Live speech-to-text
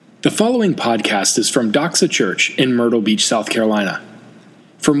The following podcast is from Doxa Church in Myrtle Beach, South Carolina.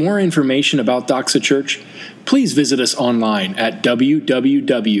 For more information about Doxa Church, please visit us online at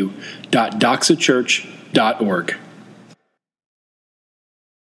www.doxachurch.org.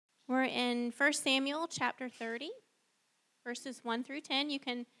 We're in 1 Samuel chapter 30, verses 1 through 10. You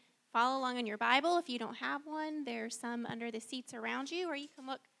can follow along in your Bible. If you don't have one, there's some under the seats around you, or you can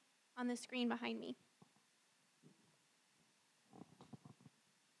look on the screen behind me.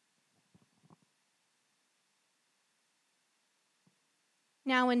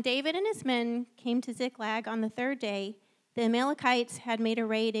 Now, when David and his men came to Ziklag on the third day, the Amalekites had made a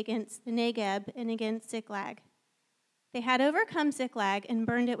raid against the Negeb and against Ziklag. They had overcome Ziklag and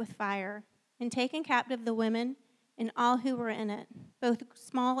burned it with fire, and taken captive the women and all who were in it, both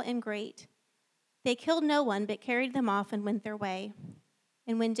small and great. They killed no one, but carried them off and went their way.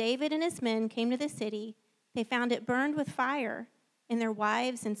 And when David and his men came to the city, they found it burned with fire, and their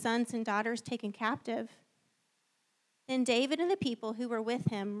wives and sons and daughters taken captive. Then David and the people who were with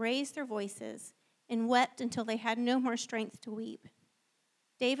him raised their voices and wept until they had no more strength to weep.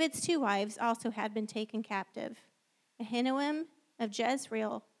 David's two wives also had been taken captive, Ahinoam of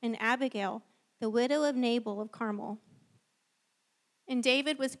Jezreel and Abigail, the widow of Nabal of Carmel. And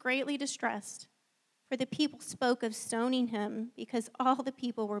David was greatly distressed, for the people spoke of stoning him, because all the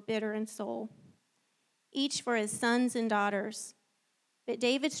people were bitter in soul, each for his sons and daughters. But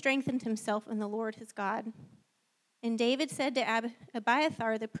David strengthened himself in the Lord his God. And David said to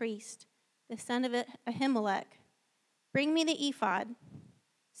Abiathar the priest, the son of Ahimelech, "Bring me the ephod."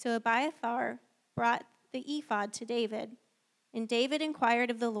 So Abiathar brought the ephod to David, and David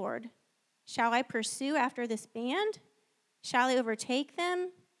inquired of the Lord, "Shall I pursue after this band? Shall I overtake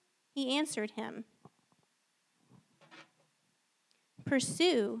them?" He answered him,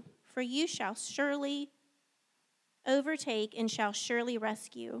 "Pursue, for you shall surely overtake and shall surely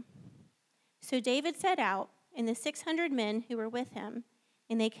rescue." So David set out, and the 600 men who were with him,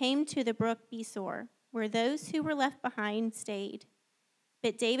 and they came to the brook Besor, where those who were left behind stayed.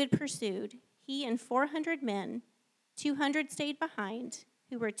 But David pursued, he and 400 men. 200 stayed behind,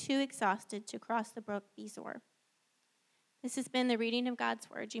 who were too exhausted to cross the brook Besor. This has been the reading of God's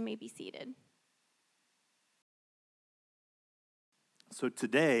word. You may be seated. So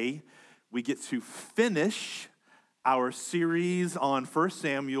today, we get to finish our series on 1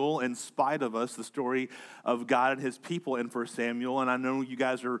 Samuel, In Spite of Us, the story of God and his people in 1 Samuel. And I know you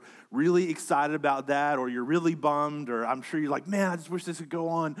guys are really excited about that, or you're really bummed, or I'm sure you're like, man, I just wish this could go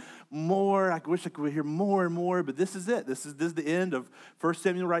on more. I wish I could hear more and more, but this is it. This is the end of 1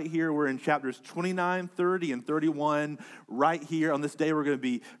 Samuel right here. We're in chapters 29, 30, and 31 right here. On this day, we're going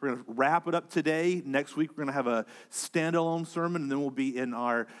to wrap it up today. Next week, we're going to have a standalone sermon, and then we'll be in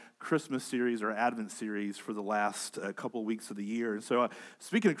our Christmas series or Advent series for the last couple weeks of the year. And so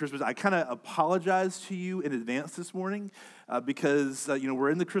speaking of Christmas, I kind of apologize to you in advance this morning because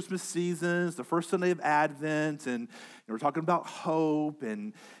we're in the Christmas season. It's the first Sunday of Advent, and we're talking about hope,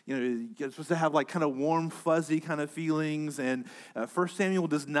 and you're supposed to have like kind of warm, fuzzy kind of feelings. And 1 Samuel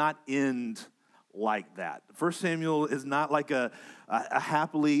does not end like that. 1 Samuel is not like a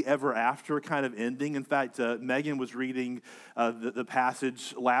happily ever after kind of ending. In fact, Megan was reading the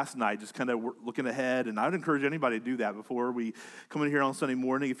passage last night, just kind of looking ahead, and I'd encourage anybody to do that before we come in here on Sunday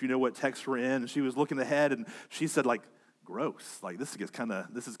morning if you know what text we're in. And she was looking ahead, and she said, like, gross, like this is kind of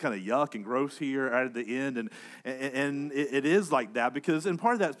yuck and gross here right at the end, and it is like that because, and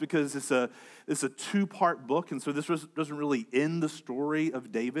part of that's because it's a 2-part book, and so this doesn't really end the story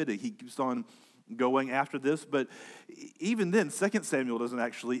of David. He keeps on going after this, but even then, 2 Samuel doesn't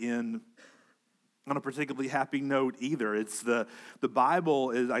actually end on a particularly happy note either. It's the Bible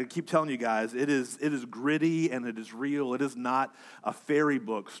is, I keep telling you guys, it is gritty and it is real. It is not a fairy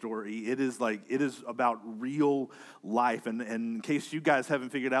book story. It is about real life. And in case you guys haven't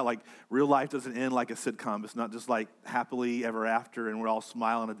figured out, like, real life doesn't end like a sitcom. It's not just like happily ever after and we're all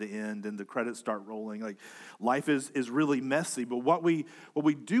smiling at the end and the credits start rolling. Like, life is really messy. But what we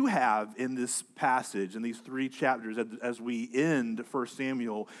do have in this passage, in these 3 chapters, as we end 1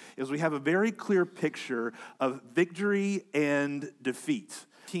 Samuel, is we have a very clear picture of victory and defeat.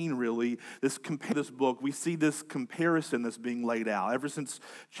 Really, this book, we see this comparison that's being laid out ever since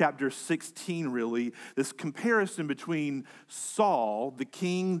chapter 16. Really, this comparison between Saul, the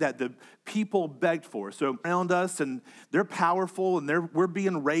king that the people begged for. So around us, and they're powerful, and we're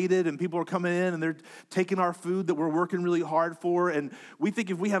being raided, and people are coming in, and they're taking our food that we're working really hard for. And we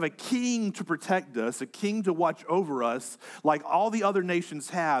think if we have a king to protect us, a king to watch over us, like all the other nations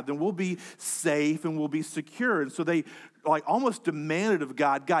have, then we'll be safe and we'll be secure. And so they like almost demanded of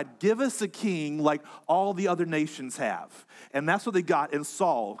God, God, give us a king like all the other nations have. And that's what they got in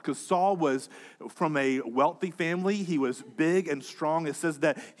Saul, because Saul was from a wealthy family. He was big and strong. It says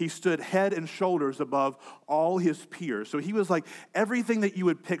that he stood head and shoulders above all his peers. So he was like everything that you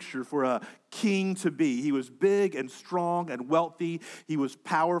would picture for a king to be. He was big and strong and wealthy. He was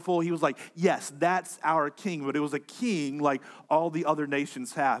powerful. He was like, yes, that's our king. But it was a king like all the other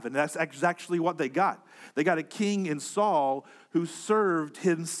nations have. And that's actually what they got. They got a king in Saul who served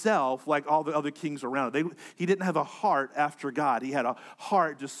himself like all the other kings around it. He didn't have a heart after God. He had a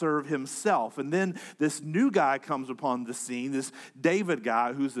heart to serve himself. And then this new guy comes upon the scene, this David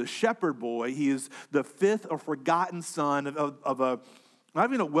guy who's the shepherd boy. He is the fifth or forgotten son of a not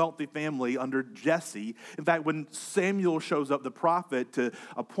even a wealthy family under Jesse. In fact, when Samuel shows up, the prophet, to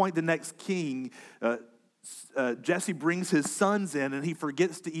appoint the next king, Jesse brings his sons in, and he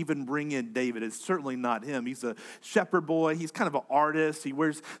forgets to even bring in David. It's certainly not him. He's a shepherd boy. He's kind of an artist. He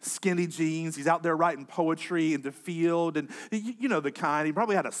wears skinny jeans. He's out there writing poetry in the field, and you know the kind. He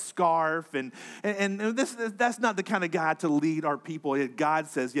probably had a scarf, and that's not the kind of guy to lead our people. And God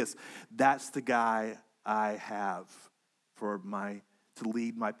says, yes, that's the guy I have to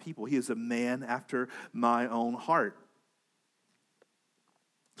lead my people. He is a man after my own heart.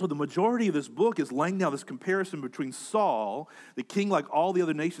 So the majority of this book is laying down this comparison between Saul, the king like all the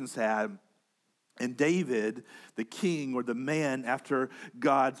other nations had, and David, the king or the man after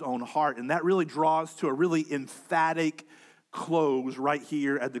God's own heart. And that really draws to a really emphatic close right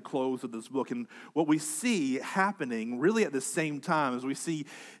here at the close of this book. And what we see happening really at the same time as we see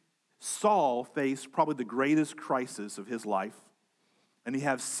Saul face probably the greatest crisis of his life. And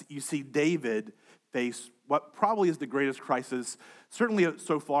you see David face what probably is the greatest crisis, certainly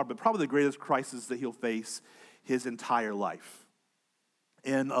so far, but probably the greatest crisis that he'll face his entire life.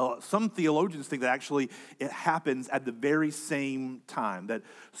 And some theologians think that actually it happens at the very same time, that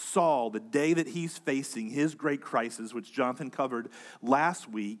Saul, the day that he's facing his great crisis, which Jonathan covered last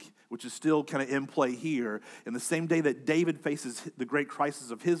week, which is still kind of in play here, and the same day that David faces the great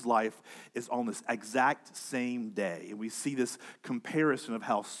crisis of his life is on this exact same day. And we see this comparison of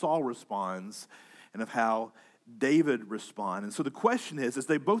how Saul responds and of how David respond. And so the question is, as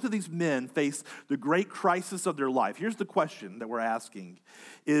both of these men face the great crisis of their life, here's the question that we're asking,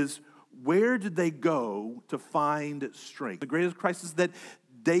 is where did they go to find strength? The greatest crisis that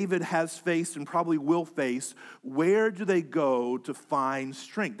David has faced and probably will face, where do they go to find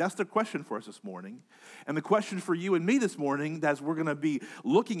strength? That's the question for us this morning. And the question for you and me this morning, as we're going to be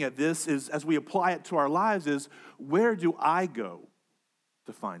looking at this, is as we apply it to our lives, is where do I go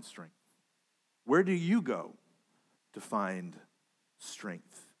to find strength? Where do you go to find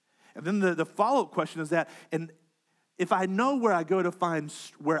strength? And then the follow-up question is that, and if I know where I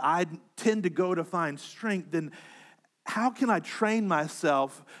tend to go to find strength, then how can I train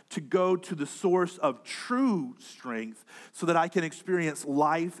myself to go to the source of true strength so that I can experience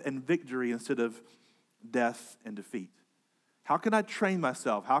life and victory instead of death and defeat? How can I train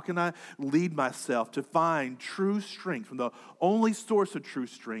myself? How can I lead myself to find true strength from the only source of true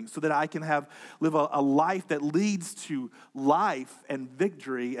strength so that I can live a life that leads to life and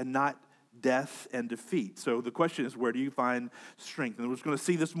victory and not death and defeat? So the question is, where do you find strength? And we're just going to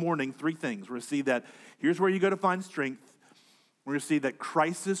see this morning three things. We're going to see that here's where you go to find strength. We're going to see that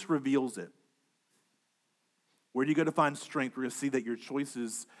crisis reveals it. Where do you go to find strength? We're going to see that your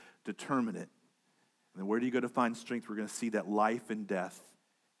choices determine it. And then where do you go to find strength? We're going to see that life and death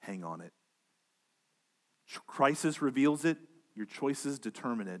hang on it. Crisis reveals it, your choices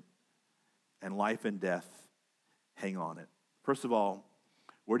determine it, and life and death hang on it. First of all,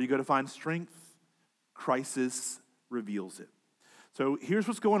 where do you go to find strength? Crisis reveals it. So here's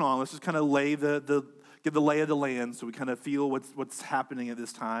what's going on. Let's just kind of give the lay of the land so we kind of feel what's happening at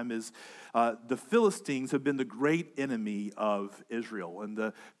this time is the Philistines have been the great enemy of Israel. And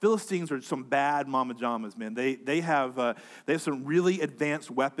the Philistines are some bad mama jamas, man. They have some really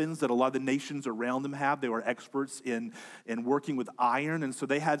advanced weapons that a lot of the nations around them have. They were experts in working with iron. And so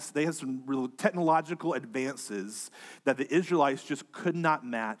they had some real technological advances that the Israelites just could not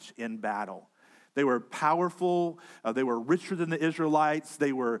match in battle. They were powerful. They were richer than the Israelites.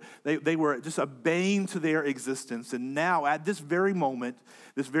 They were just a bane to their existence. And now, at this very moment,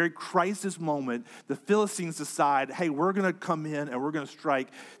 this very crisis moment, the Philistines decide, hey, we're going to come in and we're going to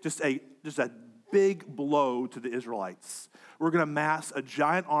strike just a big blow to the Israelites. We're going to mass a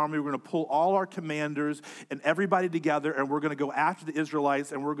giant army. We're going to pull all our commanders and everybody together, and we're going to go after the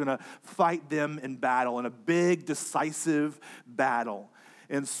Israelites, and we're going to fight them in battle, in a big, decisive battle.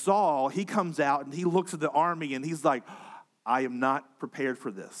 And Saul, he comes out, and he looks at the army, and he's like, I am not prepared for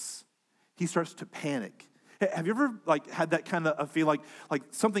this. He starts to panic. Have you ever had that kind of a feel like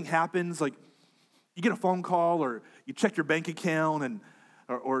something happens, like you get a phone call or you check your bank account and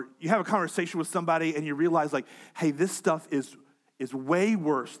or you have a conversation with somebody and you realize like, hey, this stuff is way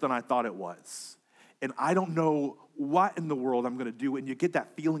worse than I thought it was. And I don't know what in the world I'm going to do. And you get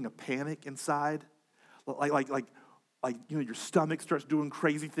that feeling of panic inside. Like your stomach starts doing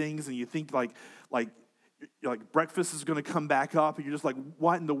crazy things and you think like breakfast is going to come back up and you're just like,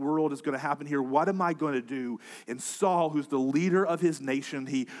 what in the world is going to happen here? What am I going to do? And Saul, who's the leader of his nation,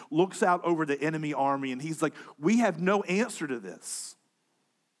 he looks out over the enemy army and he's like, we have no answer to this.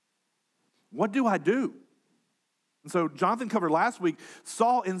 What do I do? And so Jonathan covered last week,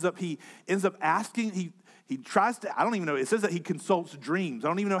 Saul ends up asking, he tries to, I don't even know, it says that he consults dreams. I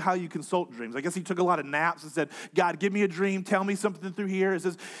don't even know how you consult dreams. I guess he took a lot of naps and said, God, give me a dream, tell me something through here. It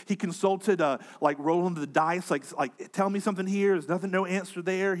says he consulted, rolling the dice, like tell me something here. There's nothing, no answer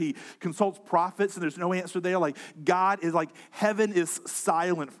there. He consults prophets and there's no answer there. Like God is heaven is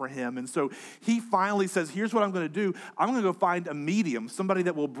silent for him. And so he finally says, here's what I'm going to do. I'm going to go find a medium, somebody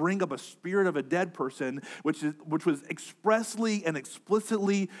that will bring up a spirit of a dead person, which was expressly and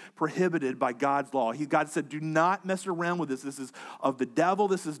explicitly prohibited by God's law. God said, do not mess around with this. This is of the devil.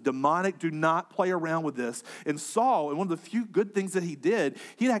 This is demonic. Do not play around with this. And Saul, and one of the few good things that he did,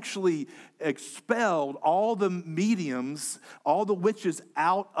 he actually expelled all the mediums, all the witches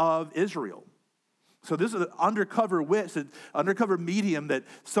out of Israel. So this is an undercover witch, an undercover medium that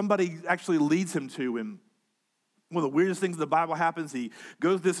somebody actually leads him to. And one of the weirdest things in the Bible happens, he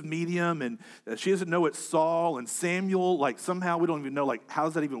goes to this medium and she doesn't know it's Saul, and Samuel, somehow we don't even know, how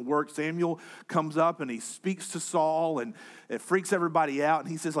does that even work? Samuel comes up and he speaks to Saul and it freaks everybody out. And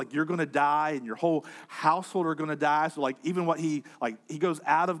he says, you're going to die and your whole household are going to die. So even what he goes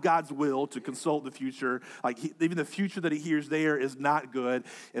out of God's will to consult the future. Even the future that he hears there is not good.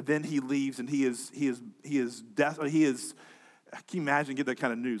 And then he leaves and he is can you imagine get that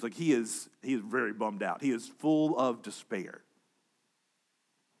kind of news? He is very bummed out. He is full of despair.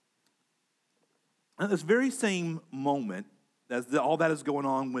 At this very same moment, as all that is going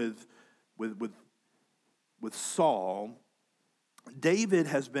on with Saul, David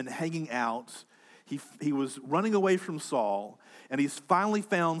has been hanging out. He was running away from Saul, and he's finally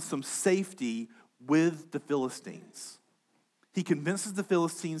found some safety with the Philistines. He convinces the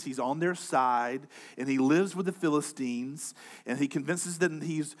Philistines he's on their side, and he lives with the Philistines, and he convinces them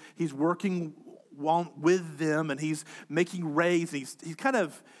he's working with them, and he's making raids. And he's kind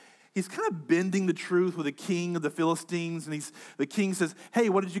of bending the truth with the king of the Philistines, and the king says, "Hey,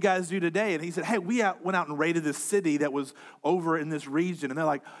 what did you guys do today?" And he said, "Hey, we went out and raided this city that was over in this region." And they're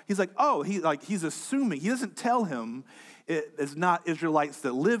like, he's like, "Oh," he's assuming. He doesn't tell him it's not Israelites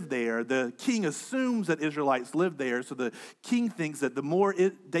that live there. The king assumes that Israelites live there, so the king thinks that the more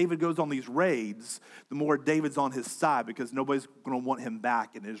David goes on these raids, the more David's on his side, because nobody's going to want him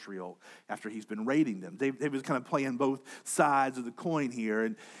back in Israel after he's been raiding them. David's kind of playing both sides of the coin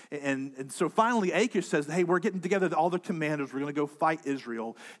here. And so finally Achish says, "Hey, we're getting together all the commanders. We're going to go fight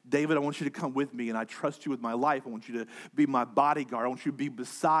Israel. David, I want you to come with me, and I trust you with my life. I want you to be my bodyguard. I want you to be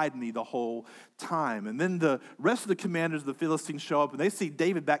beside me the whole time." And then the rest of the commanders of the Philistines show up, and they see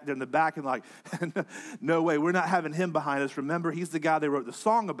David back there in the back and no way, we're not having him behind us. Remember, he's the guy they wrote the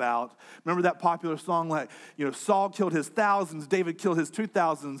song about. Remember that popular song, Saul killed his thousands, David killed his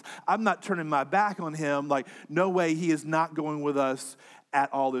 2,000s. I'm not turning my back on him. No way, he is not going with us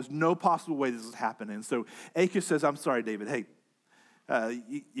at all. There's no possible way this is happening. So Achish says, "I'm sorry, David. Hey,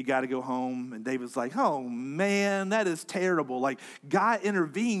 you got to go home." And David's like, "Oh, man, that is terrible." God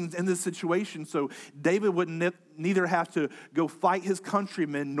intervenes in this situation so David wouldn't neither have to go fight his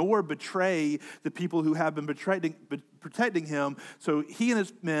countrymen nor betray the people who have been protecting him. So he and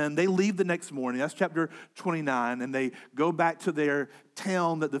his men, they leave the next morning. That's chapter 29. And they go back to their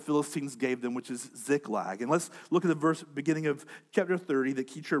town that the Philistines gave them, which is Ziklag. And let's look at the verse beginning of chapter 30 that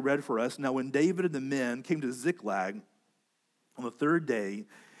Keacher read for us. "Now when David and the men came to Ziklag, on the third day,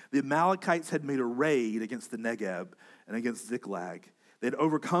 the Amalekites had made a raid against the Negeb and against Ziklag. They had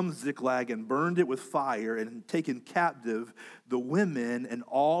overcome Ziklag and burned it with fire and had taken captive the women and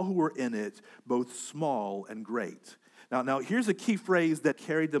all who were in it, both small and great." Now here's a key phrase that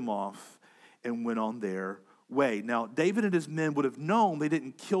carried them off and went on their way. Now, David and his men would have known they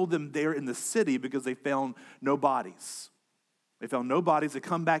didn't kill them there in the city because they found no bodies. They found no bodies. They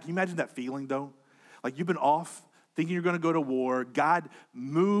come back. Can you imagine that feeling, though? Like you've been off thinking you're going to go to war. God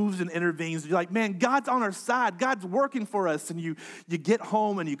moves and intervenes. You're like, man, God's on our side. God's working for us. And you get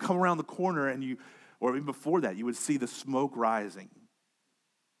home and you come around the corner and or even before that, you would see the smoke rising.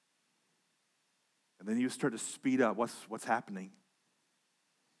 And then you start to speed up. What's happening?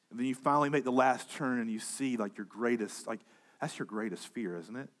 And then you finally make the last turn and you see like that's your greatest fear,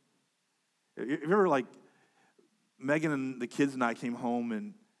 isn't it? If you ever Megan and the kids and I came home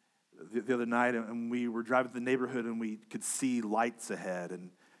and the other night and we were driving through the neighborhood and we could see lights ahead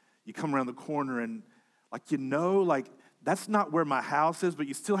and you come around the corner and that's not where my house is, but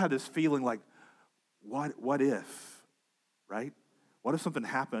you still have this feeling like, what if, right? What if something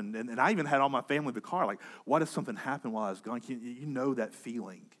happened? And I even had all my family in the car, like, what if something happened while I was gone? You know that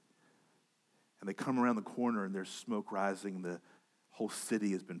feeling. And they come around the corner and there's smoke rising. The whole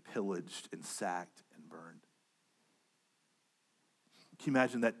city has been pillaged and sacked and burned. Can you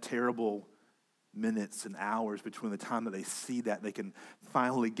imagine that terrible minutes and hours between the time that they see that they can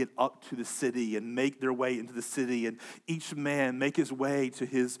finally get up to the city and make their way into the city, and each man make his way to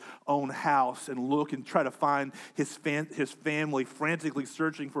his own house and look and try to find his family, frantically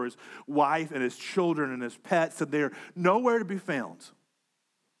searching for his wife and his children and his pets, and they're nowhere to be found.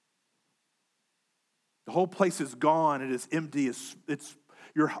 The whole place is gone. It is empty.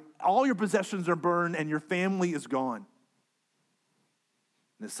 All your possessions are burned and your family is gone.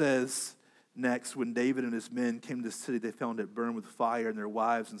 And it says next, when David and his men came to the city, they found it burned with fire and their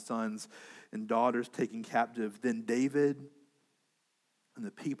wives and sons and daughters taken captive. Then David and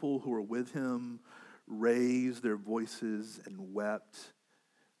the people who were with him raised their voices and wept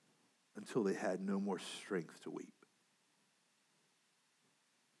until they had no more strength to weep.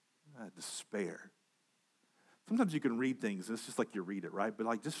 Despair. Sometimes you can read things, and it's just like you read it, right?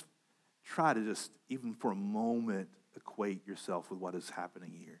 But just try to even for a moment, equate yourself with what is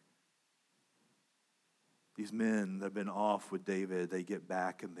happening here. These men that have been off with David, they get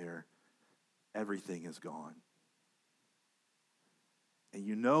back and everything is gone. And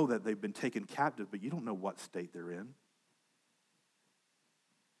you know that they've been taken captive, but you don't know what state they're in.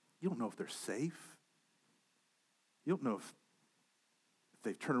 You don't know if they're safe. You don't know if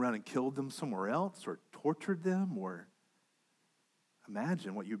they've turned around and killed them somewhere else or tortured them, or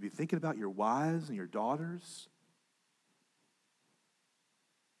imagine what you'd be thinking about your wives and your daughters.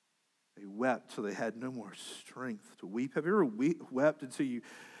 They wept till they had no more strength to weep. Have you ever wept until you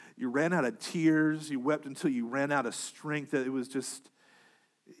ran out of tears? You wept until you ran out of strength. That it was just,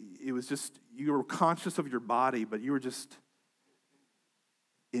 you were conscious of your body, but you were just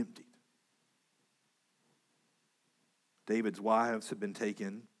emptied. David's wives had been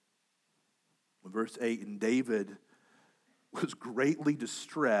taken. Verse 8, and David was greatly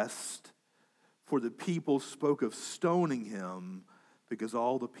distressed, for the people spoke of stoning him, because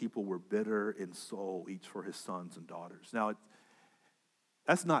all the people were bitter in soul, each for his sons and daughters. Now,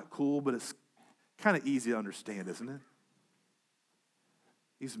 that's not cool, but it's kind of easy to understand, isn't it?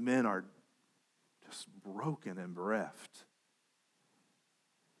 These men are just broken and bereft.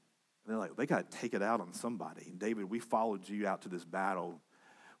 And they're like, they got to take it out on somebody. And David, we followed you out to this battle.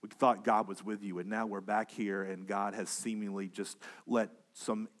 We thought God was with you, and now we're back here, and God has seemingly just let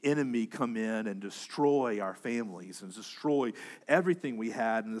some enemy come in and destroy our families and destroy everything we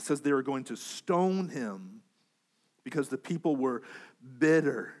had. And it says they were going to stone him because the people were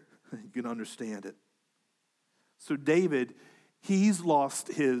bitter. You can understand it. So David, he's lost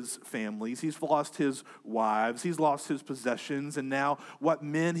his families, he's lost his wives, he's lost his possessions, and now what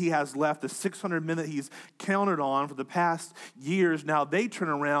men he has left, the 600 men that he's counted on for the past years, now they turn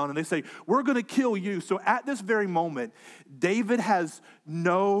around and they say, we're going to kill you. So at this very moment, David has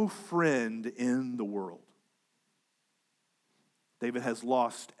no friend in the world. David has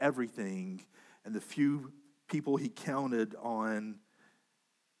lost everything, and the few people he counted on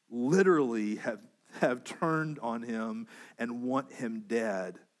literally have turned on him and want him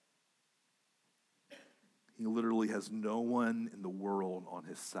dead. He literally has no one in the world on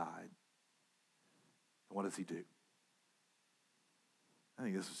his side. And what does he do? I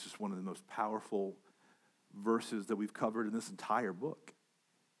think this is just one of the most powerful verses that we've covered in this entire book.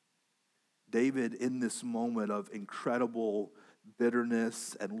 David, in this moment of incredible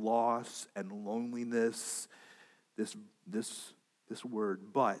bitterness and loss and loneliness, this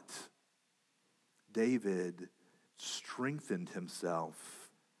word, but David strengthened himself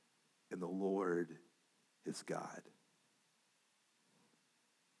in the Lord his God.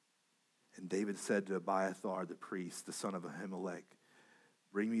 And David said to Abiathar the priest, the son of Ahimelech,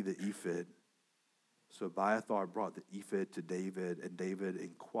 bring me the ephod. So Abiathar brought the ephod to David, and David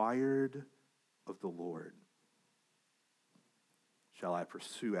inquired of the Lord, shall I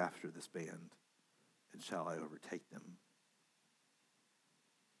pursue after this band? and shall I overtake them.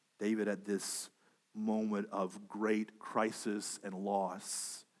 David, at this moment of great crisis and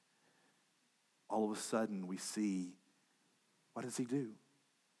loss, all of a sudden we see, what does he do?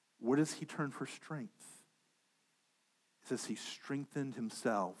 Where does he turn for strength? It says he strengthened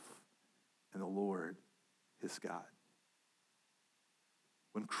himself in the Lord his God.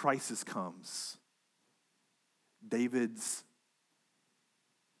 When crisis comes, David's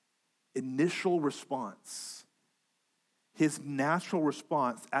initial response, his natural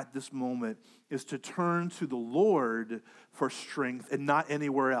response at this moment, is to turn to the Lord for strength and not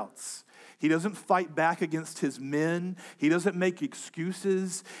anywhere else. He doesn't fight back against his men. He doesn't make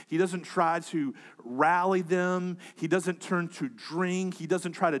excuses. He doesn't try to rally them. He doesn't turn to drink. He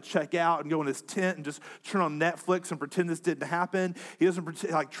doesn't try to check out and go in his tent and just turn on Netflix and pretend this didn't happen. He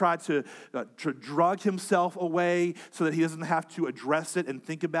doesn't try to drug himself away so that he doesn't have to address it and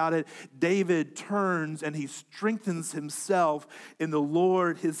think about it. David turns and he strengthens himself in the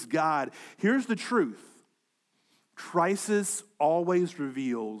Lord his God. Here's the truth. Crisis always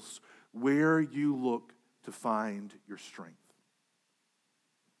reveals where you look to find your strength.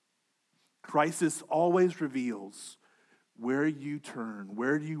 Crisis always reveals where you turn,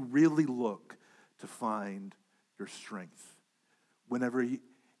 where do you really look to find your strength. Whenever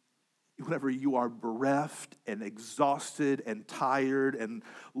you are bereft and exhausted and tired and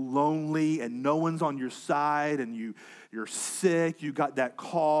lonely and no one's on your side and you're sick, you got that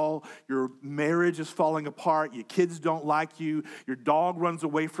call, your marriage is falling apart, your kids don't like you, your dog runs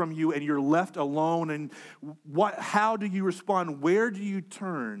away from you, and you're left alone, and how do you respond? Where do you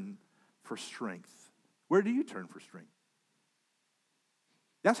turn for strength? Where do you turn for strength?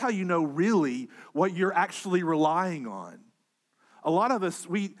 That's how you know really what you're actually relying on. A lot of us,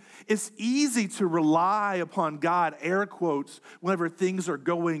 it's easy to rely upon God, air quotes, whenever things are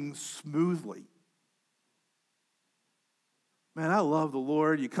going smoothly. Man, I love the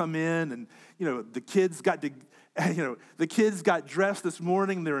Lord. You come in and, the kids got dressed this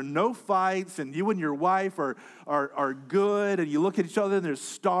morning. There are no fights, and you and your wife are good, and you look at each other, and there's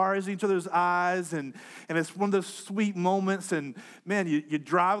stars in each other's eyes, and it's one of those sweet moments, and man, you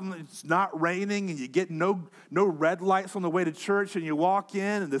drive, and it's not raining, and you get no red lights on the way to church, and you walk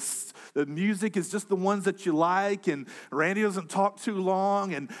in, and the music is just the ones that you like, and Randy doesn't talk too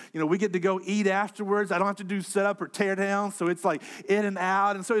long, and we get to go eat afterwards. I don't have to do setup or tear down, so it's like in and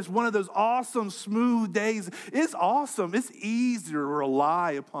out, and so it's one of those awesome, smooth days. It's awesome. It's easy to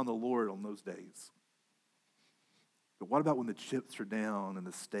rely upon the Lord on those days. But what about when the chips are down and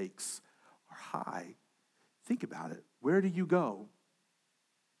the stakes are high? Think about it. Where do you go?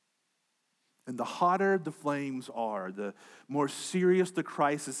 And the hotter the flames are, the more serious the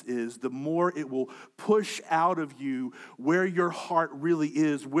crisis is, the more it will push out of you where your heart really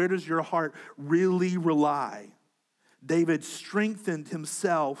is. Where does your heart really rely? David strengthened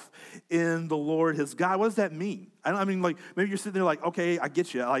himself in the Lord his God. What does that mean? Maybe you're sitting there like, okay, I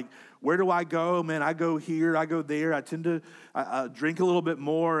get you. Like, where do I go? Man, I go here, I go there. I tend to drink a little bit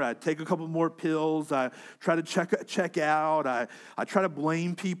more. I take a couple more pills. I try to check out. I try to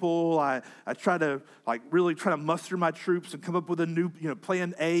blame people. I try to really try to muster my troops and come up with a new,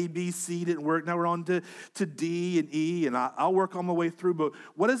 plan A, B, C didn't work. Now we're on to D and E, and I'll work on my way through. But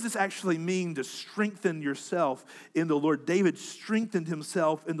what does this actually mean to strengthen yourself in the Lord? David strengthened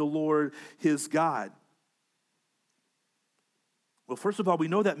himself in the Lord his God. Well, first of all, we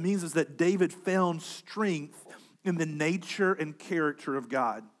know that means is that David found strength in the nature and character of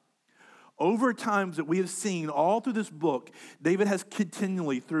God. Over times that we have seen all through this book, David has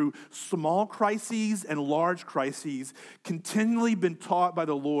continually, through small crises and large crises, continually been taught by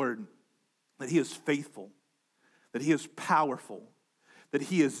the Lord that he is faithful, that he is powerful, that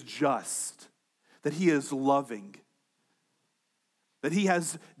he is just, that he is loving, that he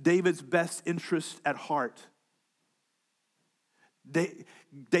has David's best interest at heart.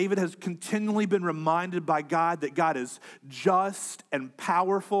 David has continually been reminded by God that God is just and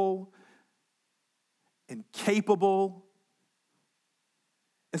powerful and capable.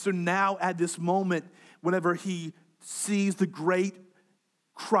 And so now at this moment, whenever he sees the great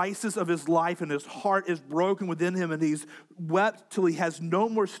crisis of his life and his heart is broken within him and he's wept till he has no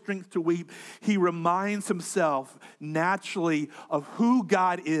more strength to weep, he reminds himself naturally of who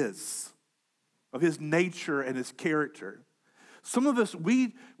God is, of his nature and his character. Some of us,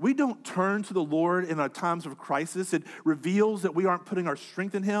 we don't turn to the Lord in our times of crisis. It reveals that we aren't putting our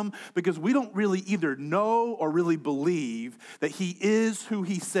strength in him because we don't really either know or really believe that he is who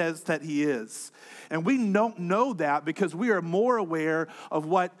he says that he is. And we don't know that because we are more aware of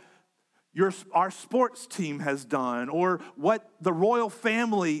what our sports team has done, or what the royal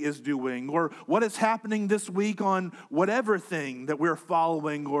family is doing, or what is happening this week on whatever thing that we're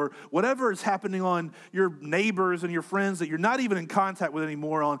following, or whatever is happening on your neighbors and your friends that you're not even in contact with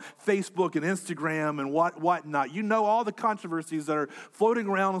anymore on Facebook and Instagram and whatnot. You know all the controversies that are floating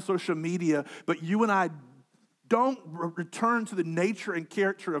around on social media, but you and I don't return to the nature and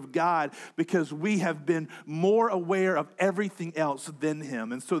character of God because we have been more aware of everything else than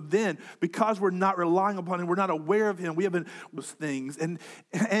him. And so then, because we're not relying upon him, we're not aware of him, we haven't those things. And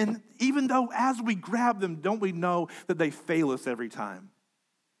even though as we grab them, don't we know that they fail us every time?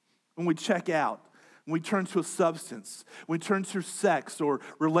 When we check out, when we turn to a substance, when we turn to sex or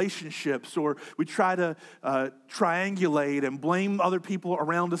relationships, or we try to triangulate and blame other people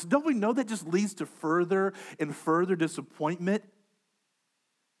around us, don't we know that just leads to further and further disappointment?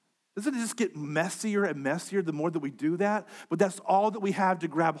 Doesn't it just get messier and messier the more that we do that? But that's all that we have to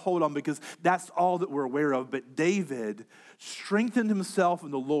grab hold on because that's all that we're aware of. But David strengthened himself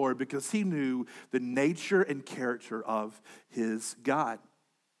in the Lord because he knew the nature and character of his God.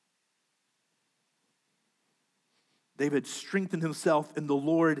 David strengthened himself in the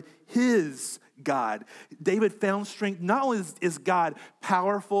Lord, his God. David found strength. Not only is God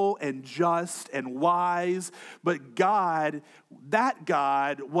powerful and just and wise, but that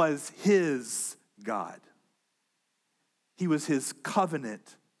God was his God. He was his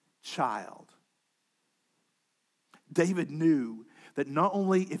covenant child. David knew that not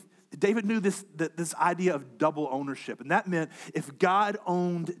only David knew this idea of double ownership, and that meant if God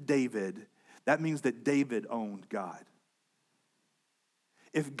owned David, that means that David owned God.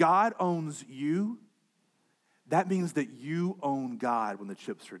 If God owns you, that means that you own God when the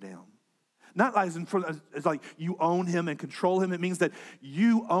chips are down. Not as it's like you own him and control him. It means that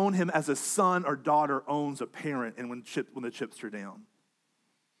you own him as a son or daughter owns a parent and when the chips are down.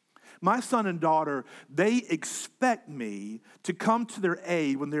 My son and daughter, they expect me to come to their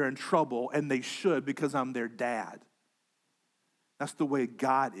aid when they're in trouble, and they should because I'm their dad. That's the way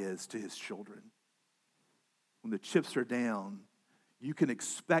God is to his children. When the chips are down, you can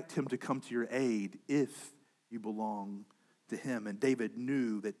expect him to come to your aid if you belong to him. And David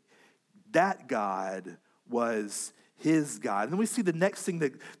knew that God was his God. And then we see the next thing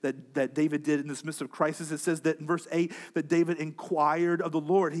that David did in this midst of crisis. It says that in verse 8 that David inquired of the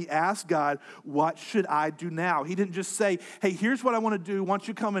Lord. He asked God, what should I do now? He didn't just say, hey, here's what I want to do. Why don't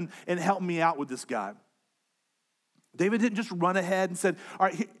you come and help me out with this guy? David didn't just run ahead and said, all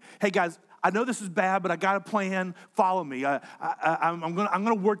right, hey guys, I know this is bad, but I got a plan. Follow me. I'm going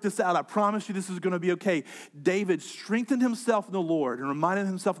to work this out. I promise you this is going to be okay. David strengthened himself in the Lord and reminded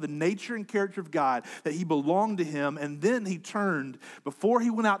himself of the nature and character of God, that he belonged to him. And then he turned, before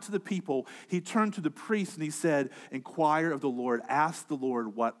he went out to the people, he turned to the priest and he said, inquire of the Lord, ask the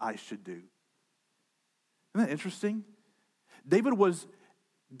Lord what I should do. Isn't that interesting? David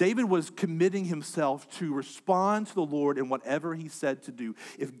was committing himself to respond to the Lord in whatever he said to do.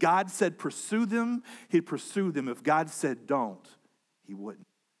 If God said pursue them, he'd pursue them. If God said don't, he wouldn't.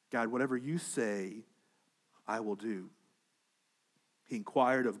 God, whatever you say, I will do. He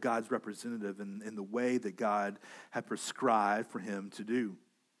inquired of God's representative in the way that God had prescribed for him to do.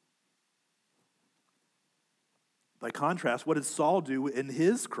 By contrast, what did Saul do in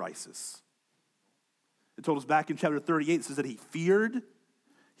his crisis? It told us back in chapter 38, it says that he feared.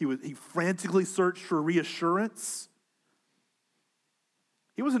 He frantically searched for reassurance.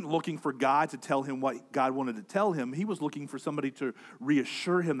 He wasn't looking for God to tell him what God wanted to tell him. He was looking for somebody to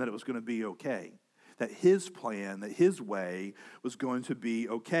reassure him that it was going to be okay, that his plan, that his way was going to be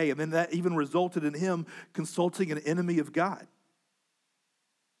okay. And then that even resulted in him consulting an enemy of God.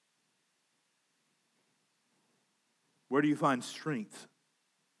 Where do you find strength?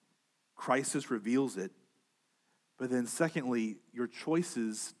 Crisis reveals it. But then secondly, your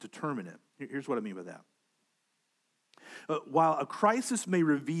choices determine it. Here's what I mean by that. While a crisis may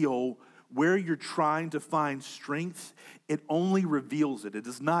reveal where you're trying to find strength, it only reveals it. It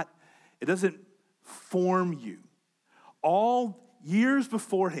doesn't form you. All years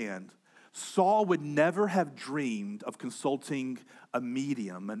beforehand, Saul would never have dreamed of consulting a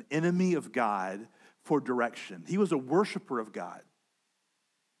medium, an enemy of God, for direction. He was a worshiper of God.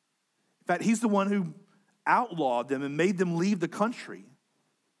 In fact, he's the one who outlawed them and made them leave the country.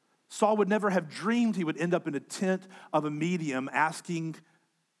 Saul would never have dreamed he would end up in a tent of a medium asking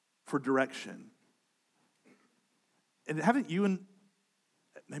for direction. And haven't you, and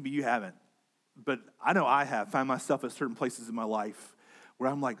maybe you haven't, but I know I have, found myself at certain places in my life where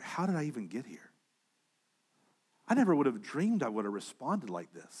I'm like, how did I even get here? I never would have dreamed I would have responded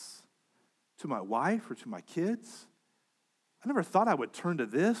like this to my wife or to my kids. I never thought I would turn to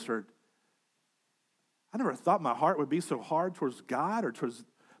this or I never thought my heart would be so hard towards God or towards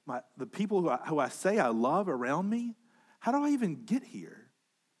the people who I say I love around me. How do I even get here?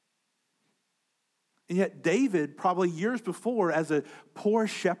 And yet David, probably years before, as a poor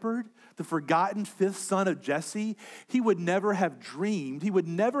shepherd, the forgotten fifth son of Jesse, he would never have dreamed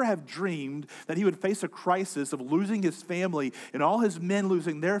that he would face a crisis of losing his family and all his men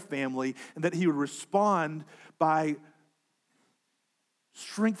losing their family, and that he would respond by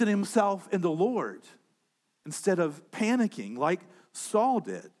strengthening himself in the Lord instead of panicking like Saul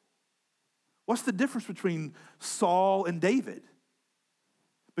did. What's the difference between Saul and David?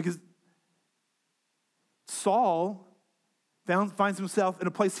 Because Saul finds himself in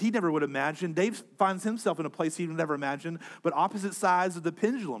a place he never would imagine. David finds himself in a place he would never imagine, but opposite sides of the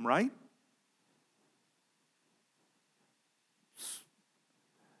pendulum, right?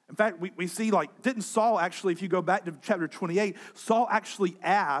 In fact, we see, didn't Saul actually, if you go back to chapter 28, Saul actually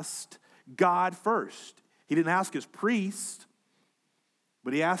asked God first. He didn't ask his priest,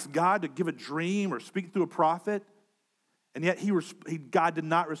 but he asked God to give a dream or speak through a prophet. And yet God did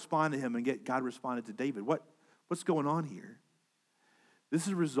not respond to him, and yet God responded to David. What's going on here? This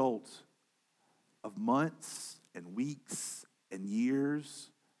is a result of months and weeks and years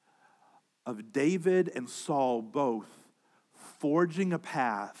of David and Saul both forging a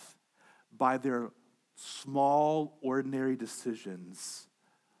path by their small, ordinary decisions,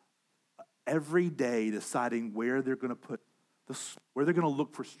 every day deciding where they're going to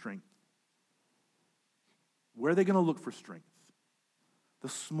look for strength. Where are they going to look for strength? The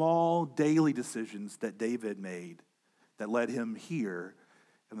small daily decisions that David made that led him here,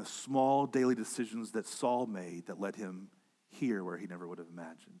 and the small daily decisions that Saul made that led him here where he never would have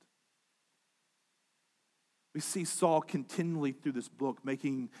imagined. We see Saul continually through this book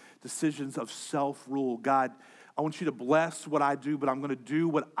making decisions of self-rule. God, I want you to bless what I do, but I'm going to do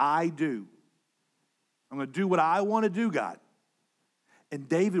what I do. I'm going to do what I want to do, God. And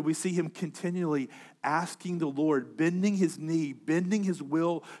David, we see him continually asking the Lord, bending his knee, bending his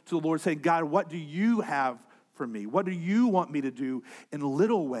will to the Lord, saying, God, what do you have for me? What do you want me to do in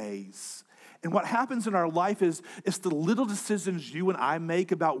little ways? And what happens in our life is it's the little decisions you and I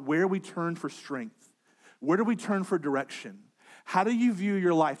make about where we turn for strength. Where do we turn for direction? How do you view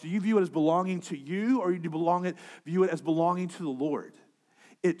your life? Do you view it as belonging to you, or do you view it as belonging to the Lord?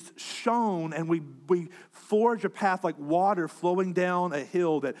 It's shown, and we forge a path like water flowing down a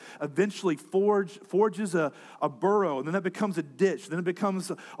hill that eventually forges a burrow, and then it becomes a ditch, then it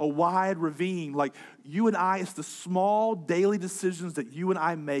becomes a wide ravine. Like you and I, it's the small daily decisions that you and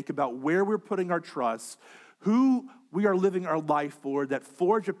I make about where we're putting our trust, who we are living our life for, that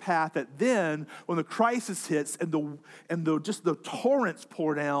forge a path that then, when the crisis hits and the torrents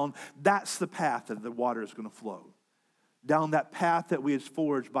pour down, that's the path that the water is going to flow. Down that path that we have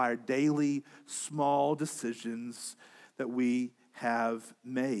forged by our daily small decisions that we have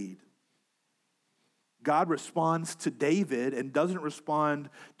made. God responds to David and doesn't respond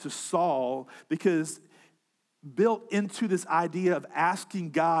to Saul, because built into this idea of asking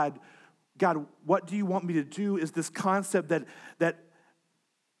God, what do you want me to do, is this concept that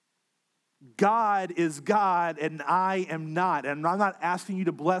God is God and I am not. And I'm not asking you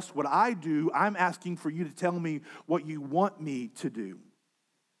to bless what I do. I'm asking for you to tell me what you want me to do.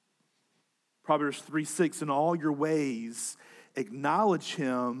 Proverbs 3:6, in all your ways, acknowledge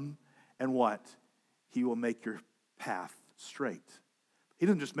him, and what? He will make your path straight. He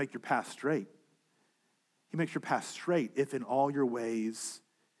doesn't just make your path straight. He makes your path straight if in all your ways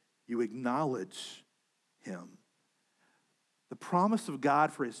you acknowledge him. The promise of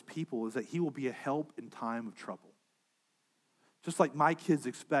God for his people is that he will be a help in time of trouble. Just like my kids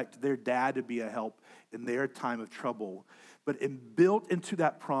expect their dad to be a help in their time of trouble. But built into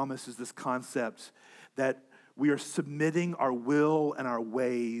that promise is this concept that we are submitting our will and our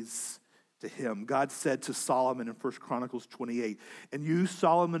ways to him. God said to Solomon in 1 Chronicles 28, and you,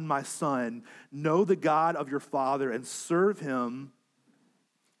 Solomon, my son, know the God of your father and serve him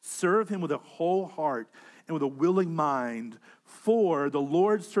with a whole heart and with a willing mind, for the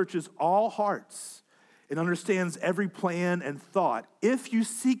Lord searches all hearts and understands every plan and thought. If you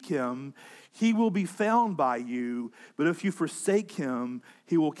seek him, he will be found by you, but if you forsake him,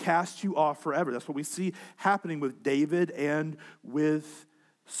 he will cast you off forever. That's what we see happening with David and with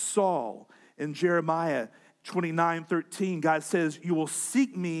Saul. In Jeremiah 29:13, God says, you will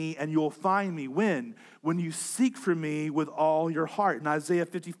seek me and you will find me. When you seek for me with all your heart. In Isaiah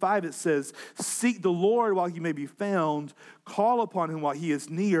 55, it says, seek the Lord while he may be found. Call upon him while he is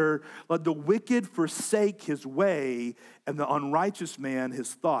near. Let the wicked forsake his way and the unrighteous man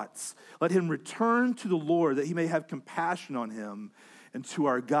his thoughts. Let him return to the Lord that he may have compassion on him and to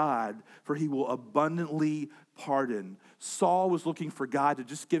our God, for he will abundantly pardon. Saul was looking for God to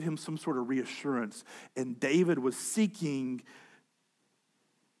just give him some sort of reassurance, and David was seeking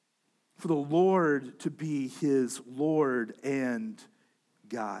for the Lord to be his Lord and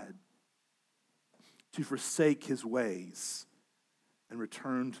God, to forsake his ways and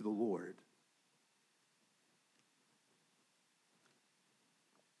return to the Lord.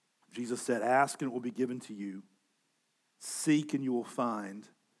 Jesus said, "Ask and it will be given to you. Seek and you will find.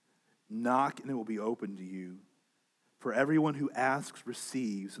 Knock and it will be opened to you. For everyone who asks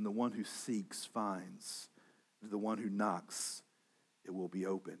receives, and the one who seeks finds. To the one who knocks, it will be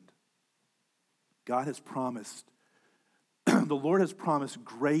opened." God has promised, the Lord has promised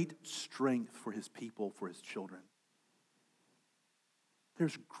great strength for his people, for his children.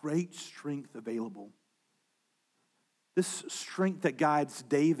 There's great strength available. This strength that guides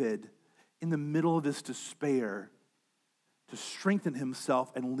David in the middle of this despair to strengthen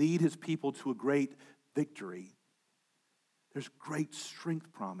himself and lead his people to a great victory. There's great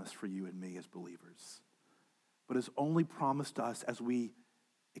strength promised for you and me as believers, but it's only promised to us as we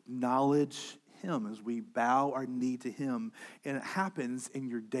acknowledge him, as we bow our knee to him, and it happens in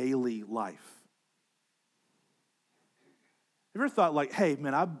your daily life. Have you ever thought like, hey,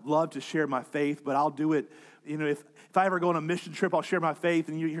 man, I'd love to share my faith, but I'll do it, if I ever go on a mission trip, I'll share my faith,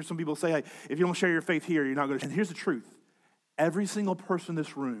 and you hear some people say, hey, if you don't share your faith here, you're not going to. And here's the truth. Every single person in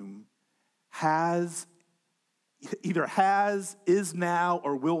this room either has, is now,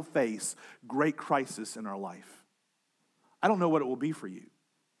 or will face great crisis in our life. I don't know what it will be for you.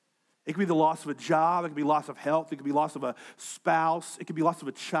 It could be the loss of a job. It could be loss of health. It could be loss of a spouse. It could be loss of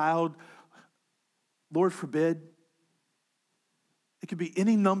a child. Lord forbid. It could be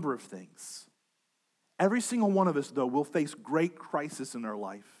any number of things. Every single one of us, though, will face great crisis in our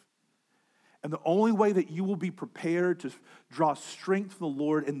life. And the only way that you will be prepared to draw strength from the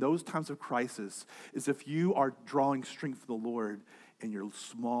Lord in those times of crisis is if you are drawing strength from the Lord in your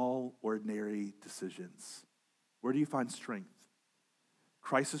small, ordinary decisions. Where do you find strength?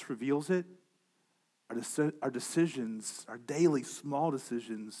 Crisis reveals it. Our decisions, our daily small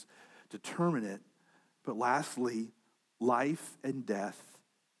decisions determine it. But lastly, life and death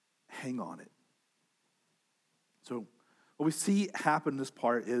hang on it. So what we see happen in this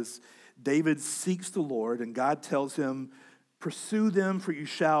part is David seeks the Lord, and God tells him, "Pursue them, for you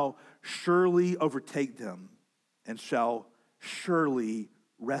shall surely overtake them and shall surely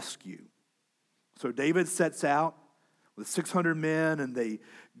rescue." So David sets out with 600 men, and they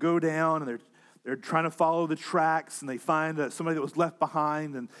go down, and they're trying to follow the tracks, and they find somebody that was left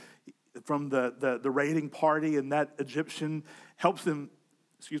behind and from the raiding party, and that Egyptian helps them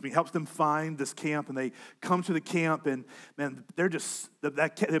find this camp, and they come to the camp, and man, they're just,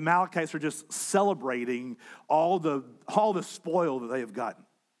 the Amalekites are just celebrating all the spoil that they have gotten.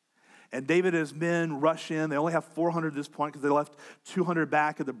 And David and his men rush in. They only have 400 at this point because they left 200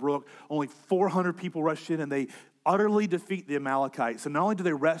 back at the brook. Only 400 people rush in, and they utterly defeat the Amalekites. And not only do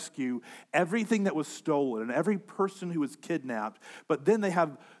they rescue everything that was stolen and every person who was kidnapped, but then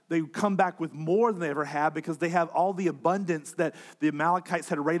they come back with more than they ever had because they have all the abundance that the Amalekites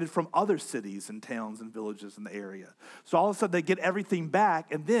had raided from other cities and towns and villages in the area. So all of a sudden they get everything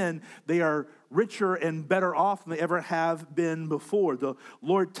back, and then they are richer and better off than they ever have been before. The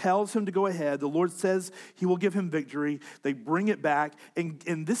Lord tells him to go ahead. The Lord says he will give him victory. They bring it back.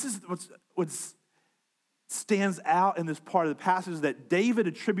 And this is what's stands out in this part of the passage, that David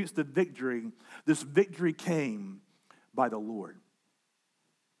attributes the victory. This victory came by the Lord.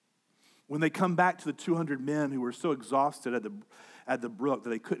 When they come back to the 200 men who were so exhausted at the brook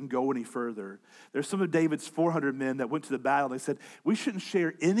that they couldn't go any further, there's some of David's 400 men that went to the battle. They said, we shouldn't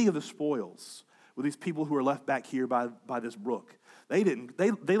share any of the spoils with these people who are left back here by this brook. They didn't.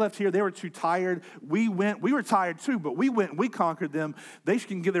 They left here. They were too tired. We were tired too, but we went and we conquered them. They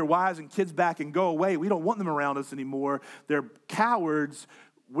can get their wives and kids back and go away. We don't want them around us anymore. They're cowards.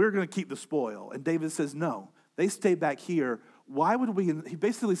 We're going to keep the spoil. And David says, no, they stay back here. He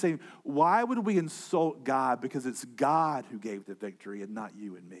basically saying, why would we insult God? Because it's God who gave the victory and not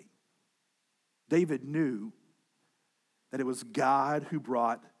you and me. David knew that it was God who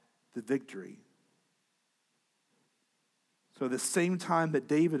brought the victory. So at the same time that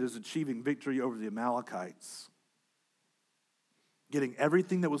David is achieving victory over the Amalekites, getting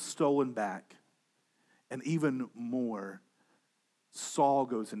everything that was stolen back, and even more, Saul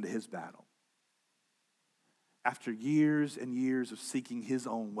goes into his battle. After years and years of seeking his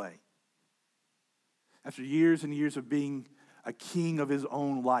own way, after years and years of being a king of his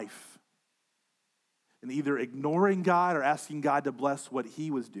own life, and either ignoring God or asking God to bless what he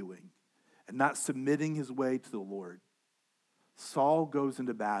was doing, and not submitting his way to the Lord, Saul goes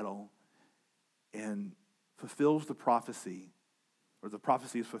into battle and fulfills the prophecy, or the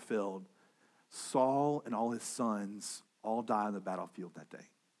prophecy is fulfilled. Saul and all his sons all die on the battlefield that day.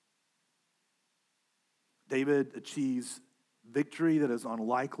 David achieves victory that is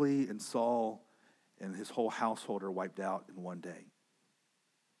unlikely, and Saul and his whole household are wiped out in one day.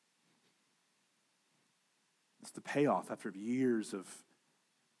 It's the payoff after years of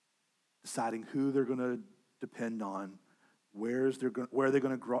deciding who they're going to depend on, where they're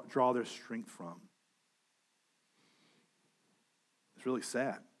going to draw their strength from. It's really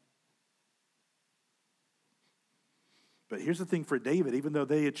sad. But here's the thing for David, even though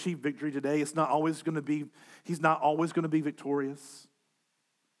they achieve victory today, he's not always going to be victorious.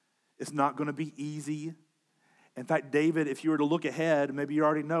 It's not going to be easy. In fact, David, if you were to look ahead, maybe you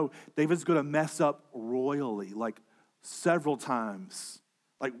already know, David's going to mess up royally, like several times.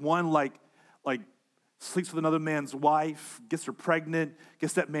 Like sleeps with another man's wife, gets her pregnant,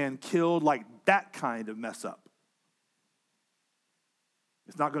 gets that man killed, like that kind of mess up.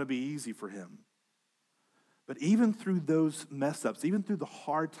 It's not going to be easy for him. But even through those mess ups, even through the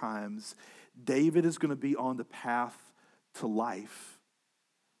hard times, David is going to be on the path to life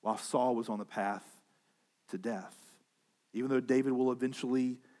while Saul was on the path to death, even though David will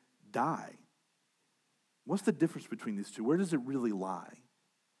eventually die. What's the difference between these two? Where does it really lie?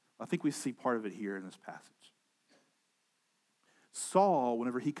 I think we see part of it here in this passage. Saul,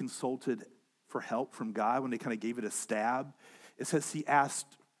 whenever he consulted for help from God, when they kind of gave it a stab, it says he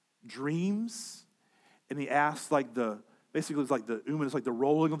asked dreams, and he asked basically it's like the uman, it's like the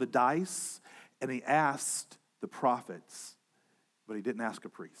rolling of the dice, and he asked the prophets, but he didn't ask a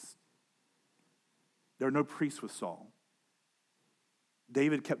priest. There are no priests with Saul.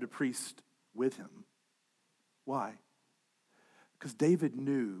 David kept a priest with him. Why? Because David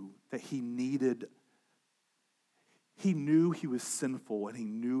knew that he knew he was sinful, and he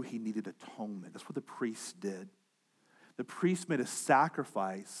knew he needed atonement. That's what the priest did. The priest made a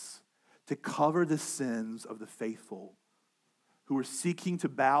sacrifice to cover the sins of the faithful who were seeking to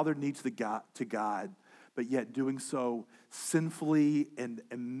bow their knee to God, but yet doing so sinfully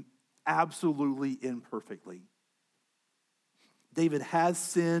and absolutely imperfectly. David has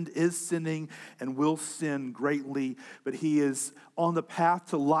sinned, is sinning, and will sin greatly, but he is on the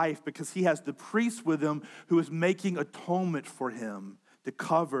path to life because he has the priest with him who is making atonement for him to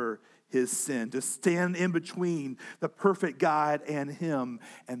cover his sin, to stand in between the perfect God and him.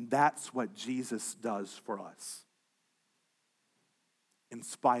 And that's what Jesus does for us, in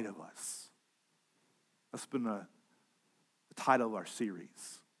spite of us. That's been the title of our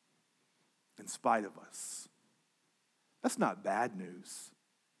series, In Spite of Us. That's not bad news.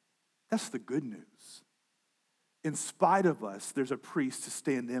 That's the good news. In spite of us, there's a priest to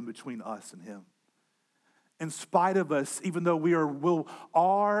stand in between us and him. In spite of us, even though we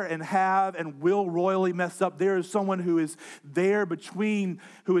are and have and will royally mess up, there is someone who is there between,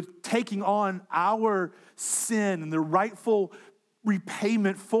 who is taking on our sin and the rightful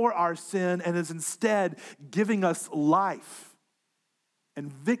repayment for our sin, and is instead giving us life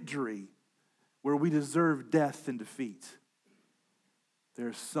and victory where we deserve death and defeat.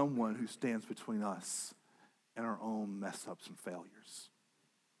 There's someone who stands between us and our own mess ups and failures.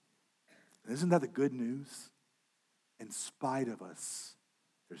 And isn't that the good news? In spite of us,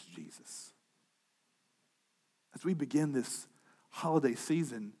 there's Jesus. As we begin this holiday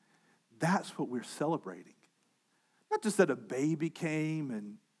season, that's what we're celebrating. Not just that a baby came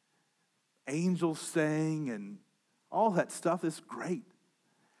and angels sang and all that stuff is great,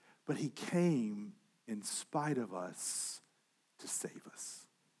 but he came in spite of us to save us.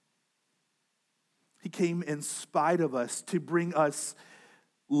 He came in spite of us to bring us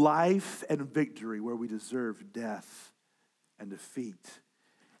life and victory where we deserve death and defeat.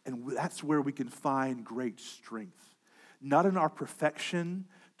 And that's where we can find great strength. Not in our perfection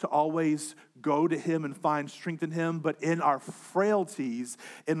to always go to him and find strength in him, but in our frailties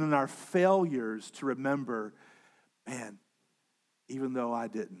and in our failures to remember, man, even though I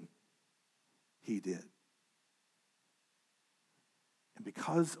didn't, he did. And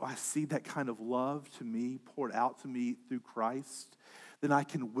because I see that kind of love to me poured out to me through Christ, then I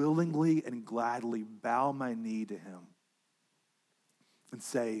can willingly and gladly bow my knee to him and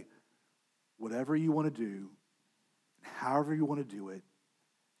say, whatever you want to do, however you want to do it,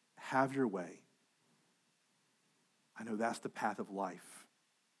 have your way. I know that's the path of life.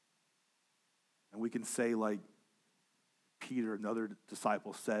 And we can say like Peter, another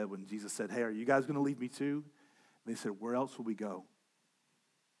disciple, said when Jesus said, hey, are you guys going to leave me too? And they said, where else will we go?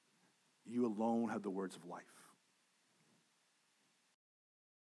 You alone have the words of life.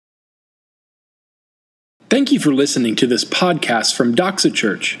 Thank you for listening to this podcast from Doxa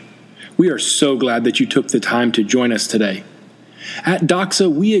Church. We are so glad that you took the time to join us today. At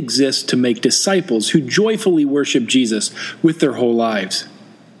Doxa, we exist to make disciples who joyfully worship Jesus with their whole lives.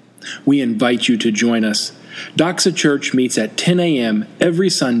 We invite you to join us. Doxa Church meets at 10 a.m. every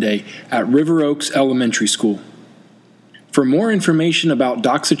Sunday at River Oaks Elementary School. For more information about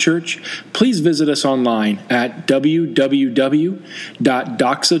Doxa Church, please visit us online at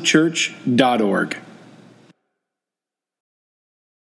www.doxachurch.org.